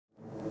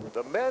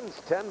The men's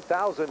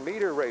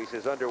 10,000-meter race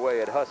is underway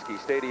at Husky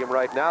Stadium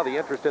right now. The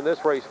interest in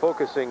this race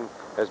focusing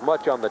as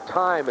much on the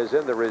time as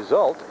in the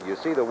result. You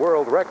see the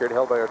world record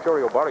held by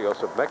Arturo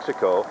Barrios of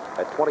Mexico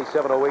at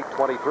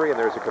 27:08:23, and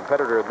there's a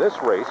competitor in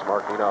this race,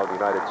 marking now the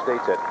United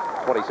States at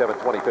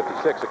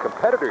 27:20:56. A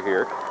competitor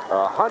here,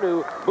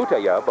 Hammou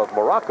Boutayeb of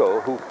Morocco,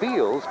 who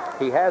feels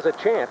he has a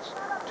chance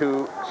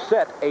to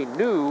set a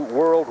new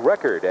world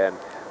record. And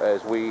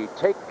as we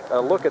take a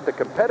look at the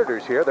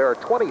competitors here, there are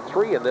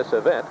 23 in this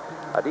event.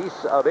 Addis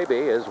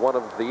Abebe is one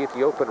of the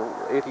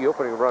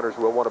Ethiopian runners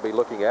we'll want to be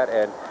looking at.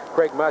 And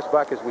Craig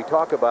Masbach, as we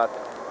talk about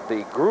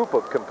the group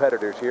of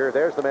competitors here,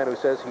 there's the man who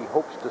says he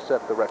hopes to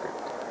set the record.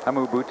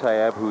 Hammou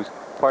Boutayeb, who's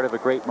part of a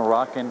great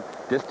Moroccan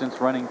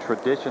distance running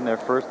tradition. Their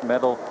first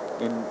medal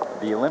in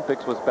the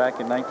Olympics was back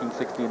in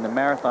 1960 in the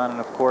marathon. And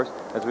of course,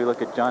 as we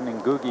look at John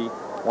Ngugi,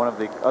 one of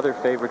the other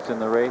favorites in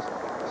the race,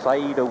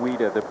 Saïd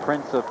Ouida, the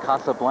Prince of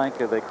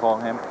Casablanca, they call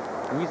him.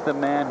 He's the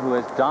man who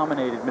has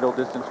dominated middle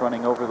distance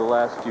running over the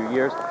last few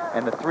years.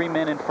 And the three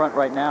men in front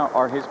right now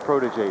are his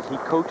proteges. He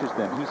coaches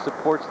them. He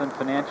supports them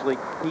financially.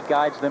 He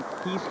guides them.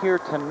 He's here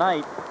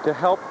tonight to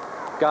help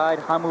guide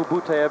Hammou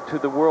Boutayeb to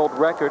the world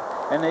record.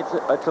 And it's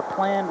a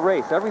planned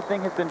race.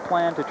 Everything has been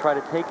planned to try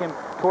to take him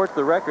towards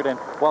the record. And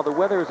while the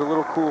weather is a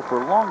little cool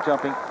for long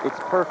jumping, it's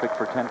perfect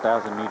for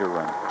 10,000-meter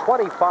runs.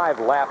 25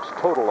 laps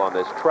total on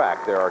this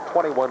track. There are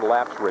 21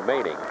 laps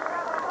remaining.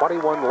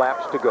 21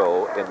 laps to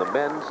go in the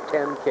men's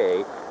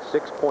 10K,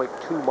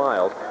 6.2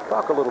 miles.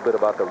 Talk a little bit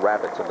about the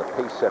rabbits and the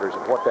pace setters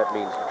and what that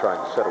means to try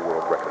and set a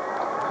world record.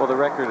 Well, the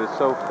record is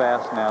so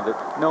fast now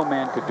that no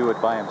man could do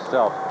it by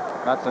himself.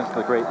 Not since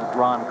the great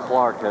Ron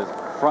Clark has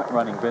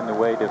front-running been the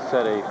way to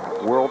set a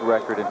world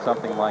record in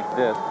something like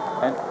this.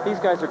 And these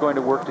guys are going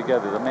to work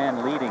together. The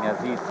man leading,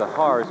 Aziz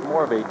Sahere, is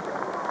more of a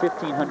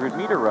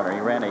 1,500-meter runner. He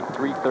ran a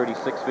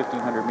 3:36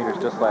 1,500 meters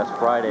just last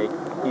Friday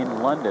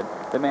in London.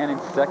 The man in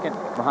second,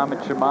 Mohamed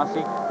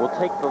Shumassi, will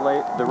take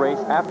the race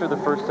after the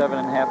first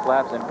 7.5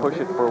 laps and push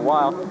it for a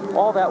while.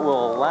 All that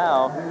will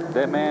allow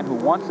the man who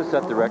wants to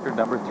set the record,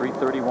 number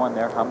 331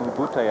 there, Hammou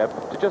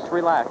Boutayeb, to just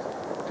relax,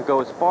 to go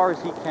as far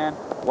as he can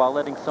while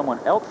letting someone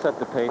else set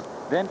the pace.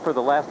 Then for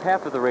the last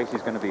half of the race,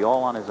 he's going to be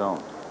all on his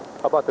own.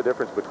 How about the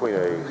difference between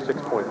a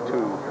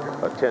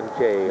 6.2, a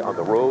 10K on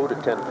the road, a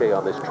 10K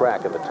on this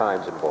track, and the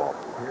times involved?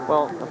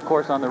 Well, of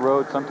course, on the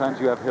road, sometimes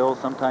you have hills,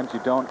 sometimes you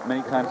don't.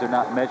 Many times they're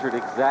not measured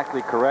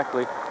exactly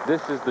correctly.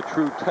 This is the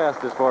true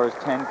test as far as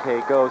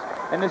 10K goes,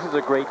 and this is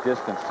a great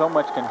distance. So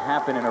much can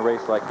happen in a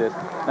race like this.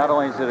 Not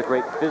only is it a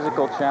great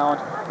physical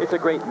challenge, it's a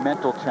great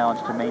mental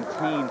challenge to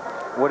maintain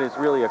what is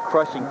really a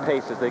crushing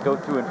pace as they go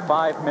through in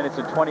 5 minutes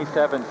and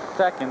 27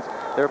 seconds.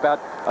 They're about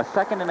a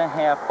second and a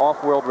half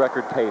off world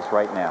record pace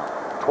right now.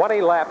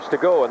 20 laps to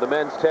go in the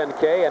men's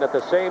 10K, and at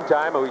the same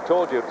time, and we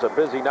told you it's a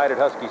busy night at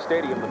Husky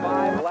Stadium.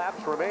 5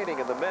 laps remaining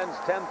in the men's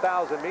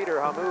 10,000-meter.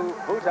 Hammou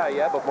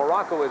Boutayeb of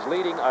Morocco is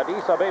leading.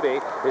 Addis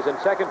Abebe is in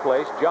second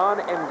place. John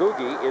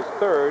Ngugi is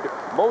third.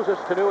 Moses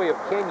Tanui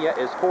of Kenya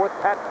is fourth.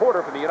 Pat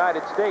Porter from the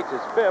United States is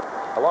fifth,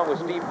 along with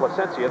Steve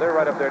Plasencia. They're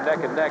right up there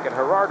neck and neck. And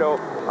Gerardo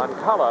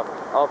Alcalá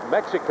of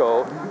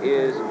Mexico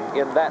is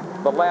in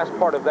the last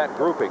part of that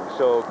grouping.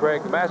 So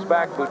Craig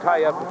Masbach,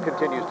 Boutayeb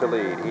continues to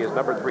lead. He is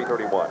number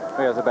 331.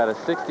 He has about a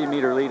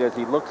 60-meter lead as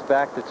he looks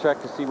back to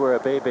check to see where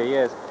Abebe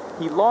is.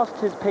 He lost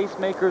his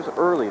pacemakers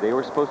early. They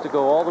were supposed to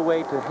go all the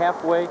way to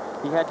halfway.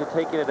 He had to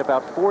take it at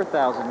about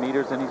 4,000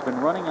 meters, and he's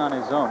been running on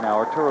his own. Now,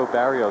 Arturo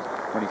Barrios,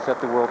 when he set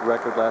the world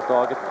record last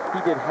August,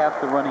 he did half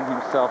the running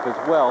himself as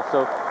well.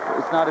 So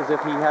it's not as if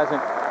he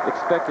hasn't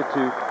expected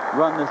to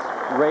run this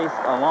race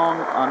along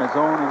on his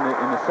own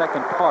in the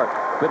second part,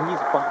 but he's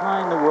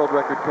behind the world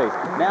record pace.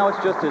 Now it's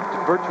just a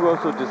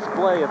virtuoso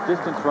display of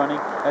distance running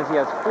as he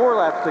has 4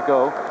 laps to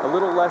go, a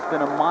little less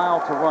than a mile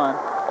to run,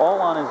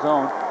 all on his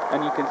own.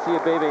 And you can see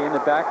Abebe in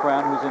the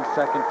background, who's in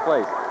second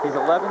place. He's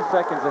 11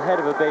 seconds ahead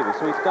of Abebe,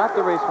 so he's got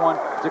the race won.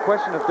 It's a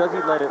question of does he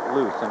let it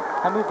loose. And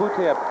Hammou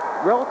Boutayeb,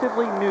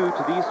 relatively new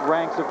to these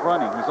ranks of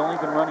running. He's only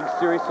been running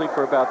seriously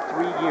for about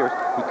 3 years.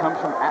 He comes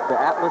from the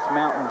Atlas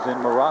Mountains in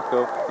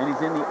Morocco, and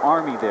he's in the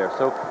Army there.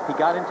 So he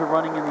got into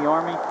running in the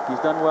Army. He's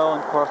done well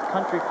in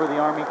cross-country for the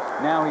Army.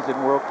 Now he's in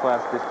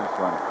world-class distance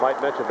running. Might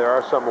mention there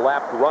are some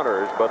lapped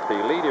runners, but the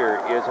leader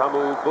is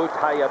Hammou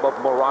Boutayeb of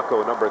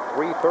Morocco, number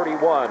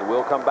 331.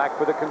 We'll come back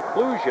for the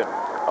conclusion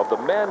of the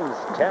men's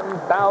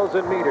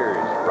 10,000 meters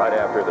right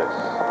after this.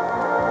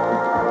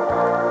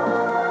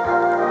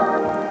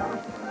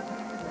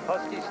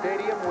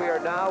 Stadium, we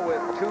are now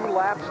with 2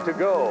 laps to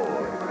go.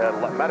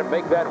 Matter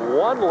make that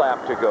 1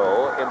 lap to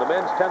go. In the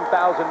men's 10,000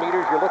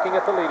 meters, you're looking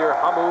at the leader,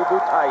 Hammou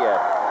Boutayeb.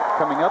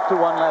 Coming up to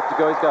 1 lap to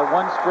go. He's got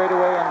 1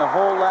 straightaway and the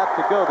whole lap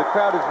to go. The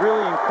crowd is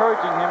really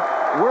encouraging him.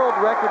 World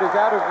record is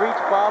out of reach,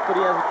 Bob, but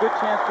he has a good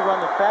chance to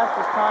run the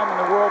fastest time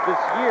in the world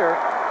this year,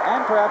 and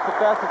perhaps the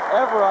fastest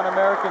ever on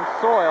American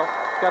soil.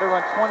 He's got to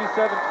run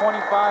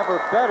 27:25 or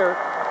better.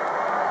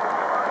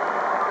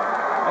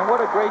 And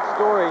what a great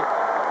story.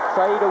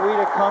 Saïd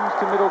Ouida comes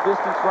to middle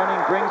distance running,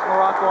 brings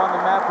Morocco on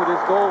the map with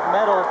his gold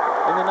medal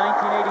in the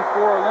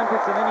 1984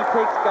 Olympics, and then he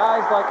takes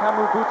guys like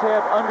Hammou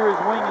Boutayeb under his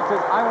wing and says,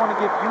 I want to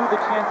give you the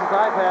chances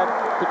I've had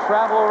to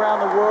travel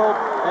around the world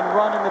and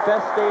run in the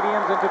best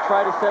stadiums and to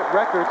try to set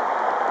records.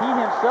 He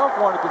himself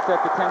wanted to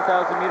set the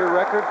 10,000-meter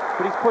record,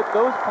 but he's put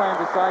those plans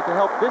aside to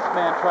help this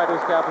man try to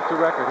establish a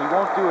record. He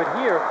won't do it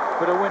here,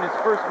 but he'll win his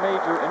first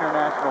major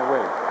international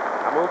race.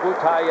 Hammou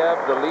Boutayeb,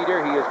 the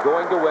leader, he is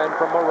going to win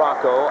from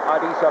Morocco.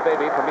 Addis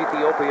Abebe from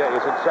Ethiopia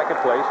is in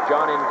second place.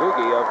 John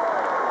Ngugi of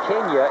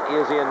Kenya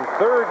is in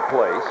third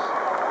place.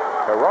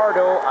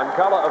 Gerardo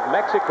Alcalá of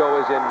Mexico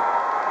is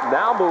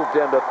now moved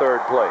into third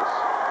place.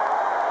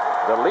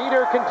 The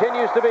leader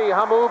continues to be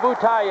Hammou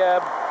Boutayeb.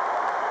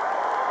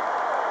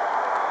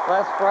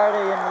 Last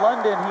Friday in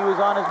London, he was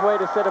on his way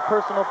to set a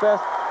personal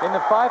best in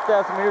the 5,000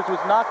 meters, was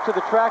knocked to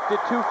the track, did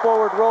 2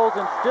 forward rolls,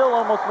 and still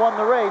almost won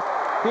the race.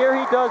 Here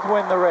he does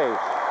win the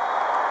race.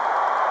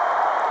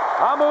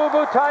 Hammou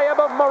Boutayeb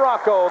of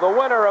Morocco, the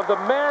winner of the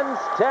men's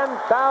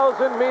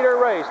 10,000-meter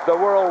race. The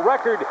world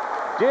record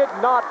did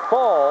not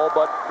fall,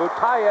 but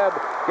Boutayeb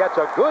gets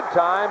a good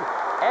time,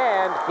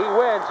 and he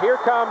wins.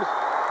 Here comes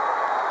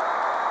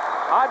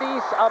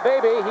Addis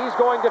Abebe. He's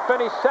going to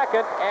finish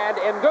second, and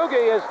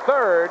Ngugi is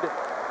third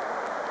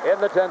in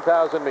the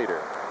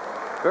 10,000-meter.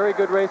 Very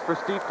good race for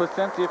Steve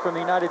Plasencia from the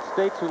United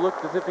States, who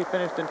looked as if he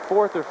finished in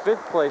 4th or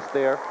 5th place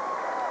there.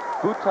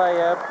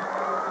 Boutayeb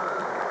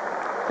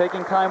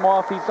taking time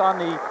off. He's on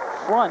the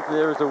front.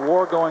 There's a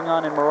war going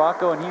on in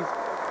Morocco, and he's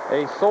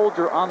a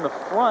soldier on the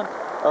front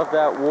of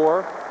that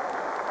war.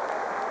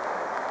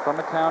 From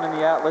a town in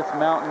the Atlas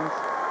Mountains,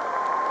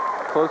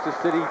 closest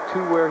city to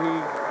where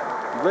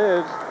he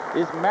lives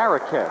is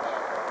Marrakesh.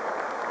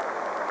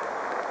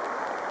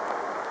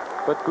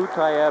 But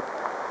Boutayeb,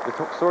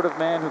 the sort of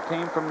man who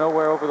came from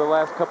nowhere over the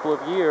last couple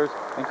of years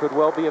and could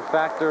well be a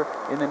factor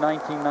in the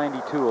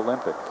 1992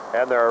 Olympics.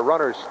 And there are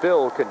runners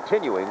still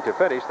continuing to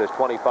finish this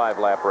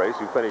 25-lap race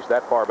who finished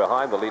that far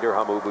behind the leader,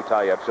 Hammou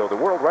Boutayeb. So the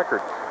world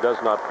record does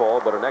not fall,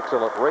 but an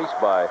excellent race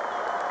by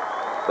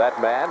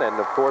that man. And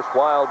of course,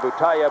 while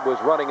Boutayeb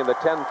was running in the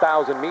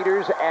 10,000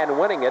 meters and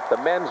winning it, the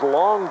men's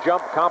long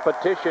jump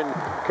competition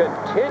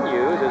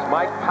continues as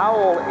Mike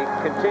Powell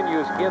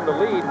continues in the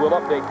lead. We'll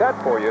update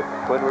that for you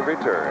when we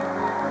return.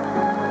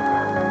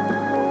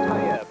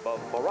 Boutayeb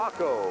of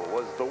Morocco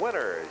was the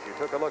winner. As you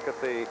took a look at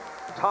the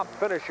top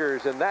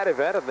finishers in that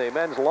event, and the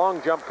men's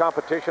long jump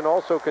competition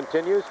also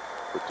continues.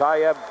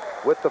 Boutayeb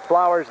with the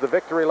flowers, the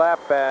victory lap,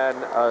 and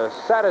a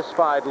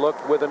satisfied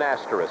look with an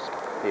asterisk.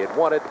 He had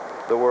wanted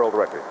the world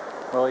record.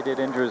 Well, he did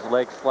injure his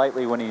leg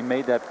slightly when he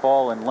made that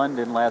fall in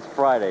London last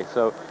Friday,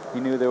 so he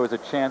knew there was a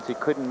chance he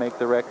couldn't make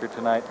the record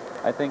tonight.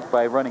 I think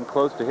by running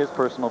close to his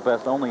personal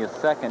best, only a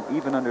second,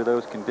 even under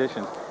those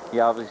conditions, he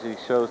obviously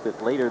shows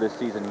that later this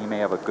season he may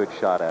have a good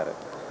shot at it.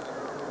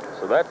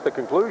 So that's the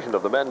conclusion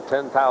of the men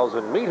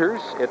 10,000 meters.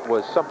 It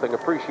was something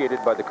appreciated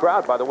by the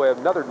crowd. By the way,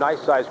 another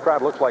nice-sized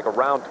crowd. Looks like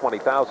around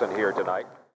 20,000 here tonight.